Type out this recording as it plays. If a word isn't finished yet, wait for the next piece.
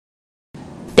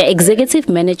The executive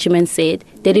management said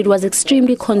that it was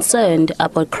extremely concerned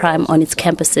about crime on its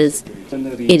campuses.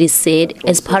 It is said,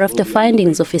 as part of the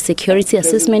findings of a security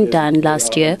assessment done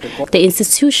last year, the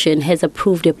institution has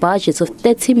approved a budget of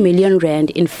 30 million rand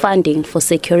in funding for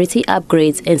security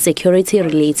upgrades and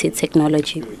security-related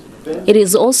technology. It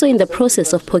is also in the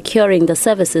process of procuring the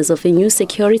services of a new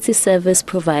security service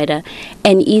provider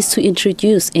and is to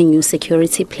introduce a new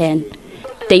security plan.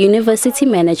 The university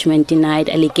management denied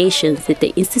allegations that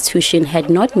the institution had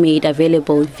not made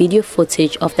available video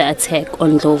footage of the attack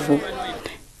on Ndlovu.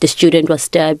 The student was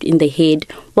stabbed in the head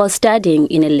while studying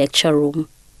in a lecture room.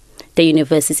 The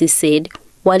university said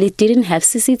while it didn't have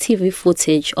CCTV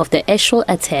footage of the actual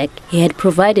attack, he had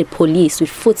provided police with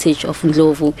footage of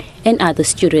Ndlovu and other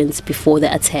students before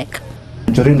the attack.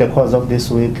 During the course of this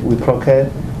week, we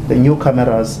procured the new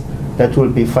cameras that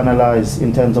will be finalized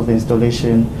in terms of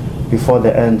installation before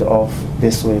the end of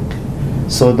this week.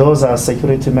 So those are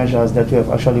security measures that we have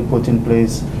actually put in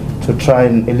place to try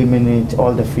and eliminate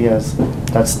all the fears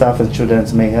that staff and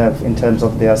students may have in terms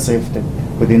of their safety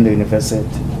within the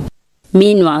university.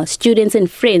 Meanwhile, students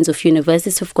and friends of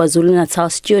University of KwaZulu-Natal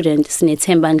student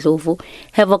Sandile Ndlovu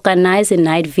have organized a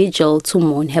night vigil to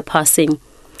mourn her passing.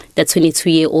 The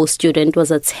 22-year-old student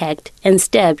was attacked and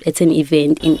stabbed at an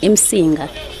event in Msinga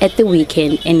at the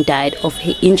weekend and died of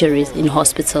her injuries in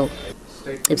hospital.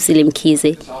 Cebisile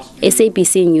Mkhize,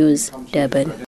 SABC News, Durban.